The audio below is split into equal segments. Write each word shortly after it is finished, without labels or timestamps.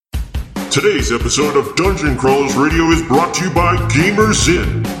Today's episode of Dungeon Crawlers Radio is brought to you by Gamers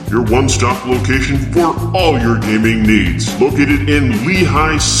Inn, your one-stop location for all your gaming needs. Located in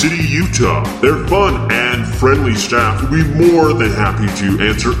Lehigh City, Utah, their fun and friendly staff will be more than happy to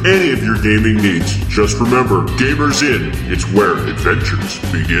answer any of your gaming needs. Just remember, Gamers Inn, it's where adventures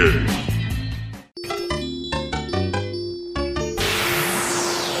begin.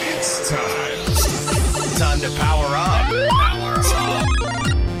 It's time to power up.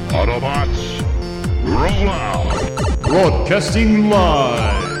 Autobots, roll out! Broadcasting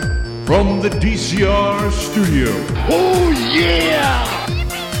live from the DCR studio. Oh yeah!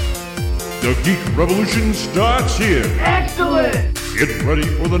 The Geek Revolution starts here. Excellent! Get ready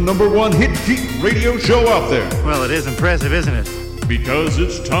for the #1 hit geek radio show out there. Well, it is impressive, isn't it? Because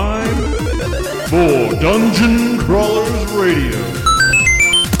it's time for Dungeon Crawlers Radio.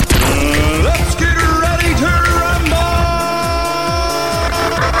 Let's get ready to rumble!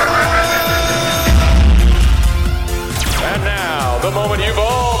 And now, the moment you've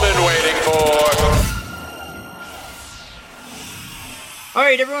all been waiting for.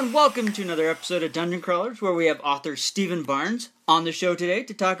 Alright everyone, welcome to another episode of Dungeon Crawlers, where we have author Stephen Barnes on the show today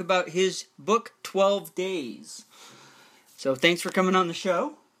to talk about his book, 12 Days. So thanks for coming on the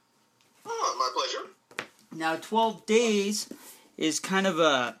show. Oh, my pleasure. Now, 12 Days is kind of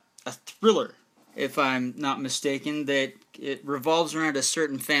a thriller, if I'm not mistaken, that it revolves around a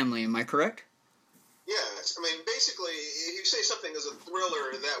certain family, am I correct? Yes, I mean, basically, if you say something is a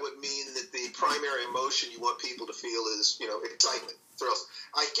thriller, that would mean that the primary emotion you want people to feel is, excitement, thrills.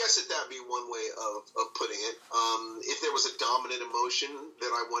 I guess that'd be one way of putting it. If there was a dominant emotion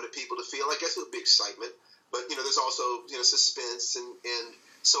that I wanted people to feel, I guess it would be excitement. But, there's also, suspense and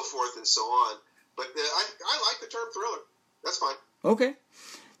so forth and so on. But I like the term thriller. That's fine. Okay.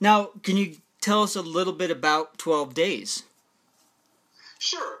 Now, can you tell us a little bit about 12 Days?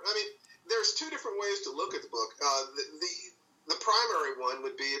 Sure. I mean, there's two different ways to look at the book. The primary one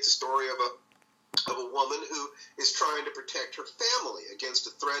would be it's a story of a woman who is trying to protect her family against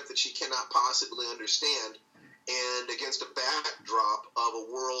a threat that she cannot possibly understand, and against a backdrop of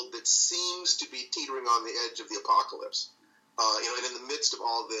a world that seems to be teetering on the edge of the apocalypse. And in the midst of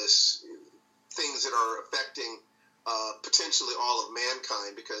all this, things that are affecting potentially all of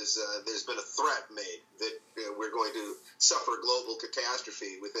mankind, because there's been a threat made that we're going to suffer global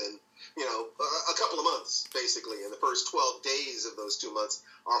catastrophe within, a couple of months, basically. And the first 12 days of those 2 months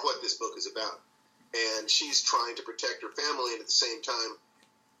are what this book is about. And she's trying to protect her family, and at the same time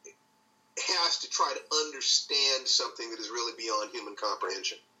has to try to understand something that is really beyond human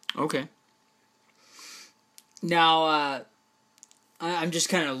comprehension. Okay. Now, I'm just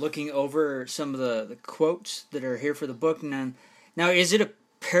kind of looking over some of the quotes that are here for the book. Now, is it a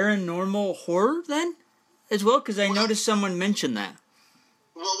paranormal horror then, as well? Because I noticed someone mentioned that.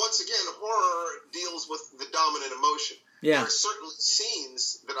 Well, once again, horror deals with the dominant emotion. Yeah. There are certain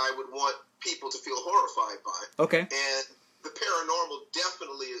scenes that I would want people to feel horrified by. Okay. And the paranormal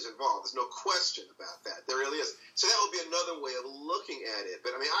definitely is involved. There's no question about that. There really is. So that would be another way of looking at it.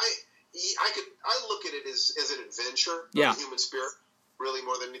 But I mean, I look at it as an adventure of the human spirit, really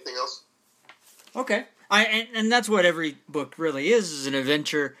more than anything else. Okay. And that's what every book really is an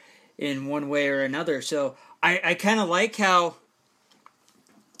adventure in one way or another. So I kind of like how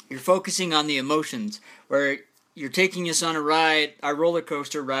you're focusing on the emotions, where you're taking us on a roller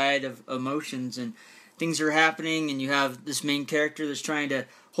coaster ride of emotions, and things are happening, and you have this main character that's trying to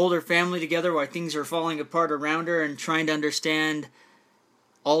hold her family together while things are falling apart around her, and trying to understand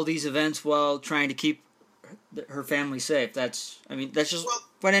all these events while trying to keep her family safe. That's just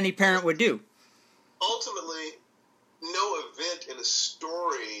what any parent would do. Ultimately, no event in a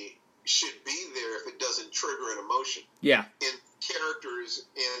story should be there if it doesn't trigger an emotion. Yeah. In characters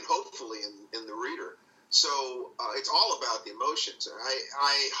and hopefully in the reader. So it's all about the emotions. And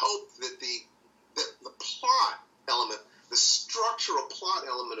I hope that the plot element, the structural plot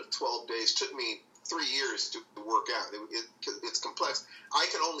element of 12 Days took me 3 years to work out. It's complex. I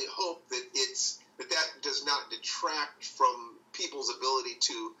can only hope that that does not detract from people's ability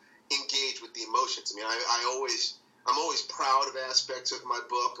to engage with the emotions. I mean, I'm always proud of aspects of my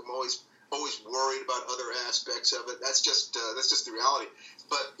book. I'm always worried about other aspects of it. That's just the reality.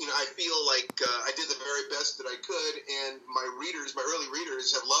 But I feel like I did the very best that I could, and my early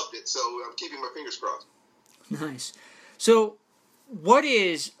readers have loved it. So I'm keeping my fingers crossed. Nice. So, what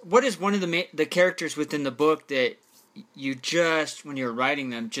is one of the characters within the book that you just, when you were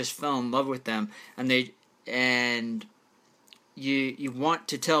writing them, just fell in love with them, and you want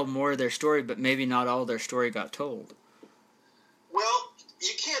to tell more of their story, but maybe not all their story got told? Well,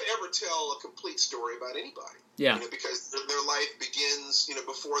 you can't ever tell a complete story about anybody. Yeah. Because their life begins,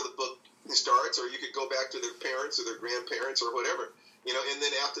 before the book starts, or you could go back to their parents or their grandparents or whatever. And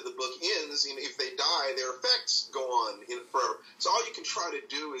then after the book ends, if they die, their effects go on forever. So all you can try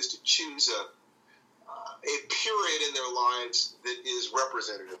to do is to choose a period in their lives that is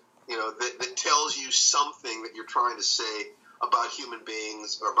representative, that tells you something that you're trying to say about human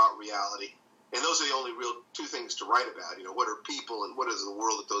beings or about reality. And those are the only real two things to write about. What are people and what is the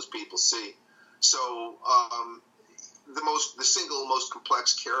world that those people see? So the single most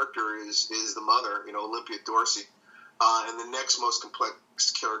complex character is the mother, Olympia Dorsey. And the next most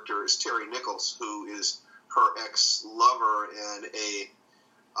complex character is Terry Nichols, who is her ex-lover and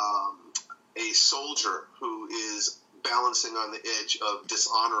a soldier who is balancing on the edge of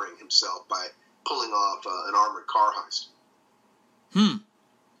dishonoring himself by pulling off an armored car heist.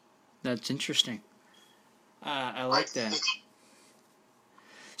 That's interesting. I like that.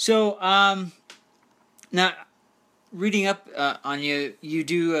 So, now, reading up on you,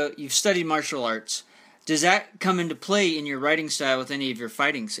 you've studied martial arts. Does that come into play in your writing style with any of your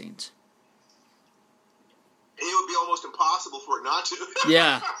fighting scenes? It would be almost impossible for it not to.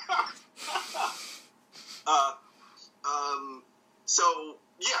 Yeah. So,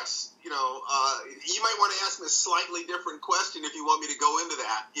 yes, you might want to ask me a slightly different question if you want me to go into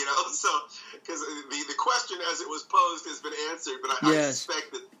that, so, because the question as it was posed has been answered, but I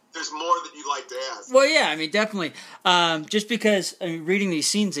suspect that there's more that you'd like to ask. Well, yeah, definitely. Just because reading these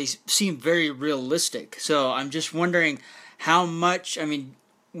scenes, they seem very realistic. So I'm just wondering how much,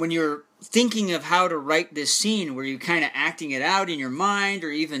 when you're thinking of how to write this scene, were you kind of acting it out in your mind or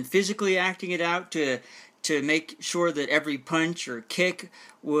even physically acting it out to make sure that every punch or kick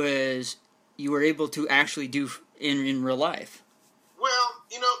you were able to actually do in real life? Well,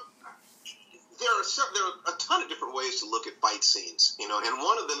 there are a ton of different ways to look at fight scenes, and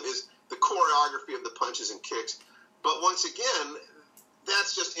one of them is the choreography of the punches and kicks. But once again,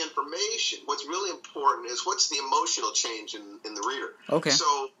 that's just information. What's really important is what's the emotional change in the reader. Okay.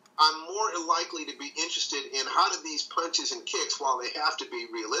 So I'm more likely to be interested in how do these punches and kicks, while they have to be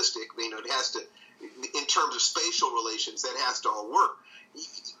realistic, it has to, in terms of spatial relations, that has to all work.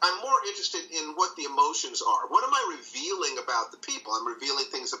 I'm more interested in what the emotions are. What am I revealing about the people? I'm revealing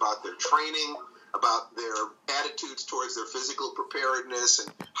things about their training, about their attitudes towards their physical preparedness, and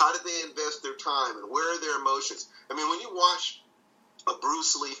how did they invest their time, and where are their emotions? When you watch a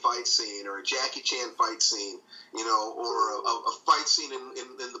Bruce Lee fight scene or a Jackie Chan fight scene, or a fight scene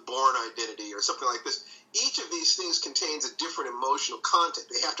in the Bourne Identity or something like this, each of these things contains a different emotional content.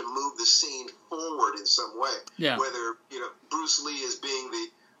 They have to move the scene forward in some way. Yeah. Whether Bruce Lee is being the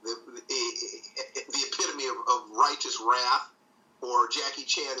epitome of righteous wrath, or Jackie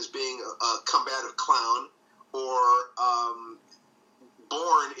Chan is being a combative clown, or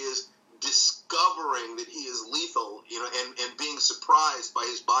Bourne is discovering that he is lethal, and being surprised by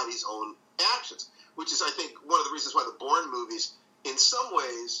his body's own actions, which is, I think, one of the reasons why the Bourne movies, in some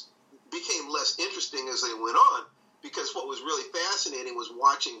ways, became less interesting as they went on, because what was really fascinating was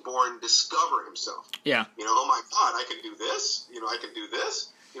watching Bourne discover himself. Yeah. Oh my God, I can do this. I can do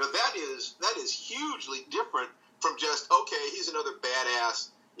this. That is hugely different from just, okay, he's another badass,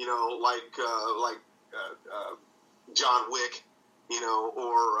 like John Wick,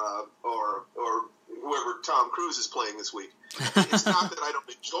 or whoever Tom Cruise is playing this week. It's not that I don't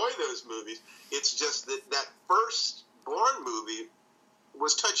enjoy those movies. It's just that first Bourne movie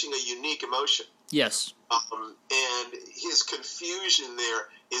was touching a unique emotion. Yes. And his confusion there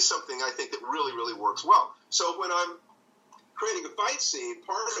is something I think that really, really works well. So when I'm creating a fight scene,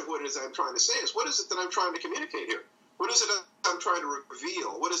 part of what it is I'm trying to say is, what is it that I'm trying to communicate here? What is it I'm trying to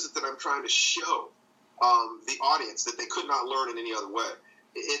reveal? What is it that I'm trying to show the audience that they could not learn in any other way?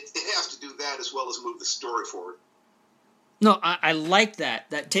 It has to do that as well as move the story forward. No, I like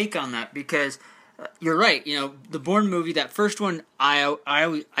that take on that, because you're right. The Bourne movie, that first one,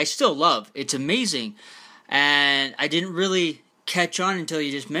 I still love. It's amazing, and I didn't really catch on until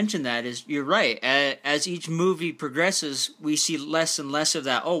you just mentioned that. You're right. As each movie progresses, we see less and less of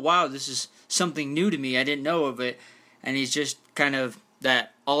that. Oh wow, this is something new to me. I didn't know of it, and he's just kind of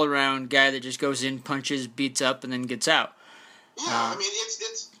that all-around guy that just goes in, punches, beats up, and then gets out. Yeah,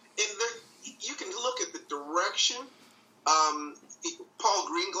 you can look at the direction. Paul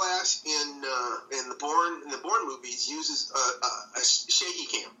Greenglass in the Bourne movies uses a shaky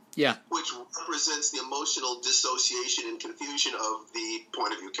cam, yeah, which represents the emotional dissociation and confusion of the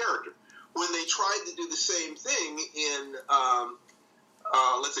point of view character. When they tried to do the same thing in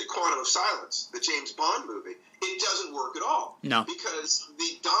let's say Quantum of Silence, the James Bond movie, it doesn't work at all. No, because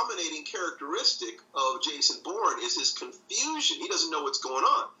the dominating characteristic of Jason Bourne is his confusion. He doesn't know what's going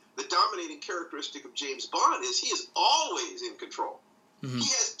on. The dominating characteristic of James Bond is he is always in control. Mm-hmm. He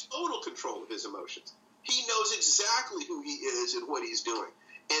has total control. control of his emotions. He knows exactly who he is and what he's doing.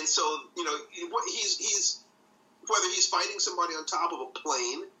 And so, he's whether he's fighting somebody on top of a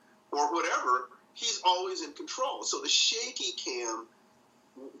plane or whatever, he's always in control. So the shaky cam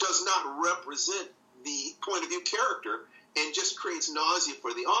does not represent the point of view character and just creates nausea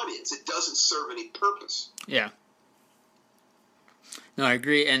for the audience. It doesn't serve any purpose. Yeah. No, I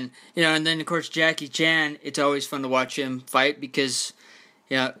agree. And, and then, of course, Jackie Chan, it's always fun to watch him fight because,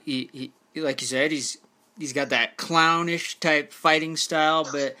 he like you said, he's got that clownish type fighting style,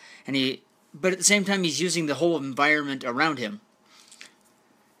 but at the same time, he's using the whole environment around him.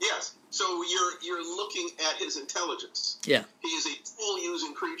 Yes. So you're looking at his intelligence. Yeah. He is a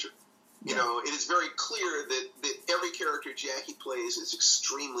tool-using creature. It is very clear that every character Jackie plays is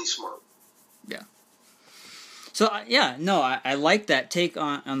extremely smart. Yeah. So, I like that take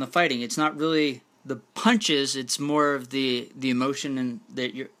on the fighting. It's not really the punches, it's more of the emotion and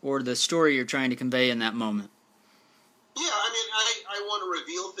or the story you're trying to convey in that moment. Yeah, I want to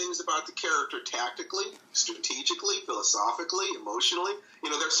reveal things about the character tactically, strategically, philosophically, emotionally.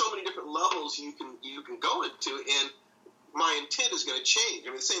 There's so many different levels you can go into, and my intent is going to change.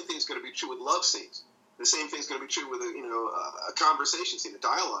 The same thing's going to be true with love scenes. The same thing's going to be true with a conversation scene, a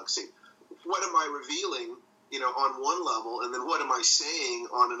dialogue scene. What am I revealing, on one level, and then what am I saying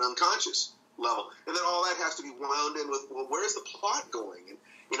on an unconscious level? And then all that has to be wound in with, well, where's the plot going? And,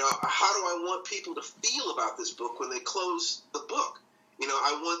 how do I want people to feel about this book when they close the book?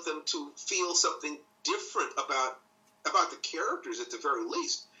 I want them to feel something different about the characters at the very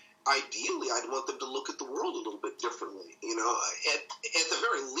least. Ideally, I'd want them to look at the world a little bit differently. At the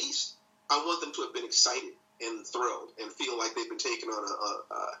very least, I want them to have been excited and thrilled and feel like they've been taken on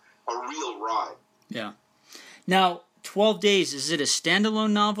a real ride. Yeah. Now, 12 Days, is it a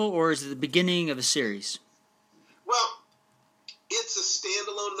standalone novel or is it the beginning of a series? Well, it's a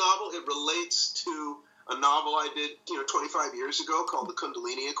standalone novel. It relates to a novel I did, 25 years ago called The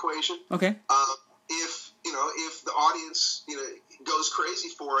Kundalini Equation. Okay. If the audience, goes crazy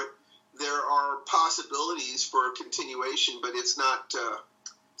for it, there are possibilities for a continuation, but it's not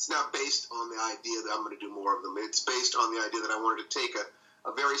based on the idea that I'm going to do more of them. It's based on the idea that I wanted to take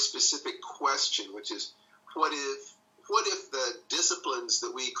a very specific question, which is what if the disciplines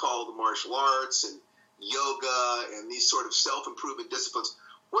that we call the martial arts and yoga and these sort of self-improvement disciplines,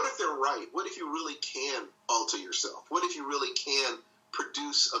 what if they're right? What if you really can alter yourself? What if you really can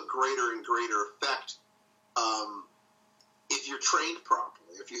produce a greater and greater effect if you're trained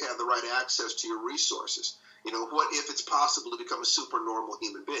properly, if you have the right access to your resources? What if it's possible to become a supernormal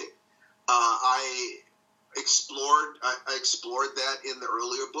human being? I explored that in the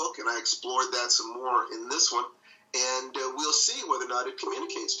earlier book, and I explored that some more in this one, and we'll see whether or not it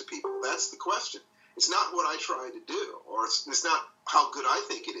communicates to people. That's the question. It's not what I try to do, or it's not how good I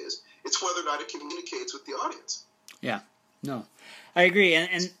think it is. It's whether or not it communicates with the audience. Yeah, no, I agree,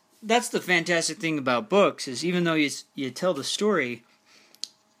 and that's the fantastic thing about books is even though you tell the story,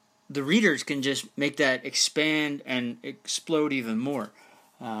 the readers can just make that expand and explode even more.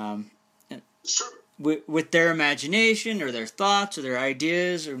 Sure. With their imagination or their thoughts or their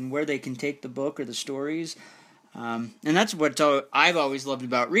ideas and where they can take the book or the stories. And that's what I've always loved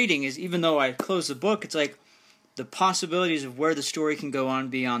about reading is even though I close the book, it's like the possibilities of where the story can go on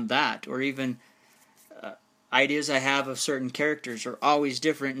beyond that, or even ideas I have of certain characters are always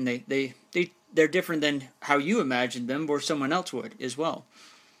different, and they're different than how you imagined them or someone else would as well.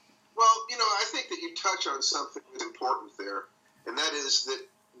 Well, I think that you touch on something that's important there, and that is that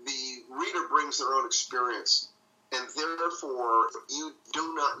the reader brings their own experience, and therefore you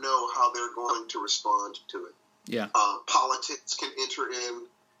do not know how they're going to respond to it. Yeah. Politics can enter in,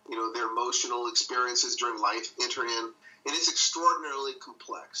 their emotional experiences during life enter in, and it's extraordinarily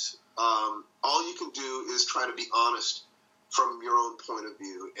complex. All you can do is try to be honest from your own point of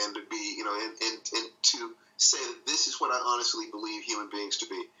view, and to be, and to say that this is what I honestly believe human beings to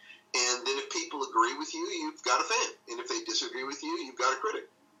be. And then if people agree with you, you've got a fan. And if they disagree with you, you've got a critic.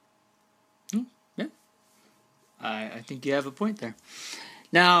 Yeah. I think you have a point there.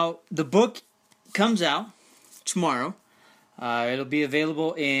 Now, the book comes out tomorrow. It'll be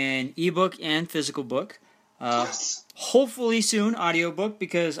available in ebook and physical book. Yes. Hopefully soon, audiobook,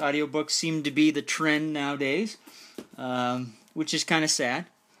 because audiobooks seem to be the trend nowadays, which is kind of sad.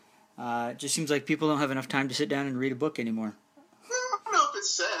 It just seems like people don't have enough time to sit down and read a book anymore. I don't know if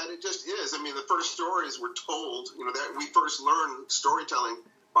it's sad. It just is. The first stories were told, that we first learned storytelling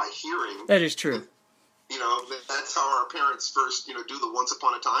by hearing. That is true. That's how our parents first, do the once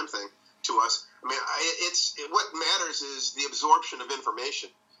upon a time thing to us. What matters is the absorption of information.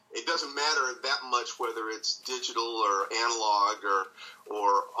 It doesn't matter that much whether it's digital or analog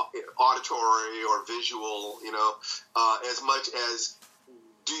or auditory or visual, as much as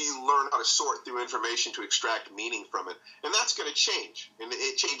do you learn how to sort through information to extract meaning from it. And that's going to change. And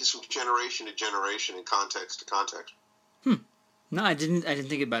it changes from generation to generation and context to context. No, I didn't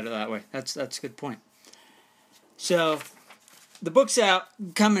think about it that way. That's a good point. So, the book's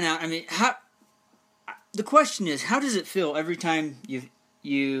coming out. I mean, the question is, how does it feel every time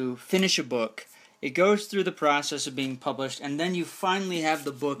you finish a book? It goes through the process of being published, and then you finally have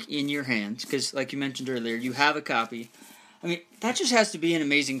the book in your hands, because, like you mentioned earlier, you have a copy. I mean, that just has to be an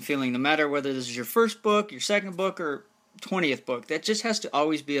amazing feeling, no matter whether this is your first book, your second book, or 20th book. That just has to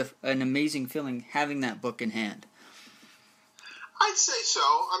always be an amazing feeling, having that book in hand. I'd say so.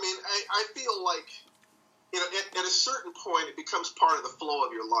 I mean, I feel like, at a certain point, it becomes part of the flow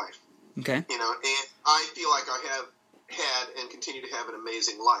of your life. Okay. And I feel like I have had and continue to have an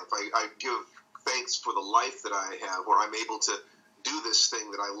amazing life. I give thanks for the life that I have, where I'm able to do this thing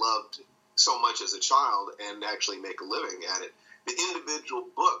that I loved so much as a child and actually make a living at it. The individual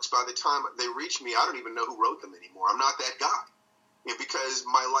books, by the time they reach me, I don't even know who wrote them anymore. I'm not that guy, because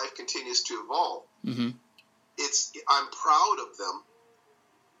my life continues to evolve. Mm-hmm. I'm proud of them,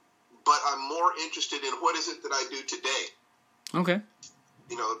 but I'm more interested in what is it that I do today. Okay.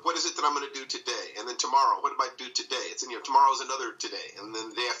 What is it that I'm going to do today? And then tomorrow, what do I do today? Tomorrow's another today, and then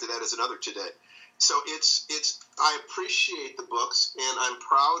the day after that is another today. So I appreciate the books, and I'm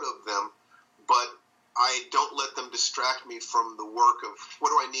proud of them, but I don't let them distract me from the work of what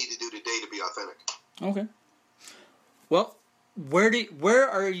do I need to do today to be authentic. Okay. Well, where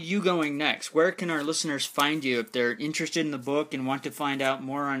are you going next? Where can our listeners find you if they're interested in the book and want to find out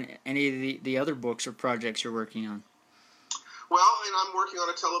more on any of the other books or projects you're working on? Well, and I'm working on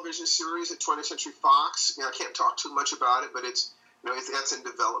a television series at 20th Century Fox. I can't talk too much about it, but that's in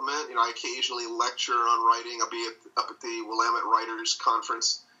development. I occasionally lecture on writing. I'll be up at the Willamette Writers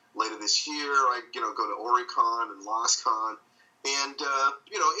Conference later this year. I go to Oricon and LostCon, and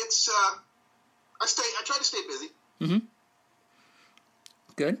I try to stay busy. Mm-hmm.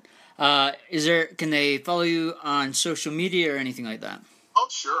 Good. Can they follow you on social media or anything like that? Oh,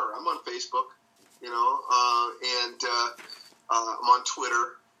 sure. I'm on Facebook, and I'm on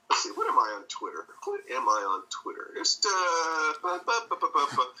Twitter. Let's see, what am I on Twitter? Just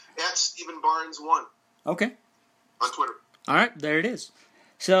at Stephen Barnes 1. Okay. On Twitter. All right, there it is.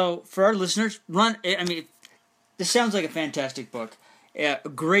 So, for our listeners, this sounds like a fantastic book. A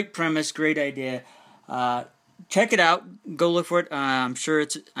great premise, great idea. Check it out. Go look for it. I'm sure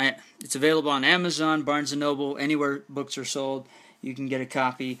it's available on Amazon, Barnes & Noble, anywhere books are sold. You can get a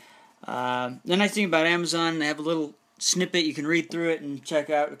copy. The nice thing about Amazon, they have a little snippet. You can read through it and check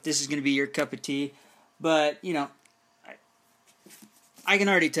out if this is going to be your cup of tea. But, I can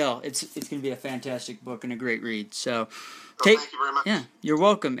already tell it's going to be a fantastic book and a great read. So, thank you very much. Yeah, you're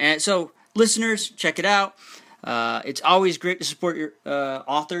welcome. And so, listeners, check it out. It's always great to support your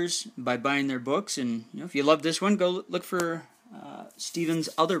authors by buying their books, and if you love this one, go look for Stephen's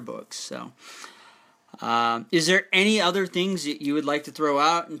other books. So, is there any other things that you would like to throw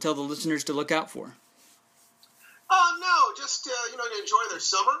out and tell the listeners to look out for? No, just enjoy their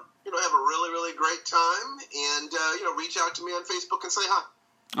summer. Have a really, really great time, and reach out to me on Facebook and say hi.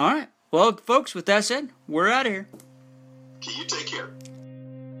 All right. Well, folks, with that said, we're out of here. Okay, you take care.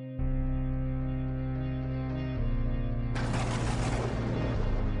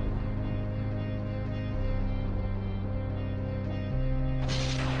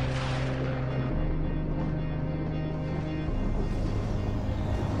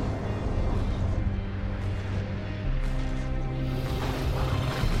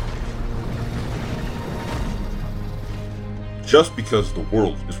 Just because the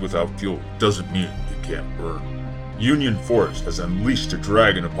world is without fuel doesn't mean it can't burn. Union Forest has unleashed a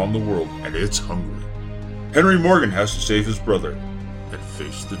dragon upon the world, and it's hungry. Henry Morgan has to save his brother and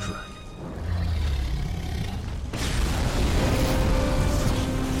face the dragon.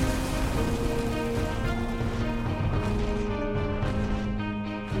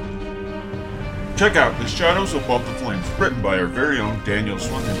 Check out The Shadows Above the Flames, written by our very own Daniel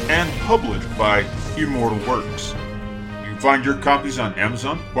Swinton and published by Immortal Works. Find your copies on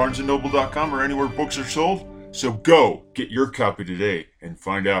Amazon, BarnesandNoble.com, or anywhere books are sold. So go get your copy today and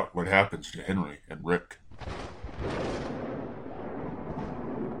find out what happens to Henry and Rick.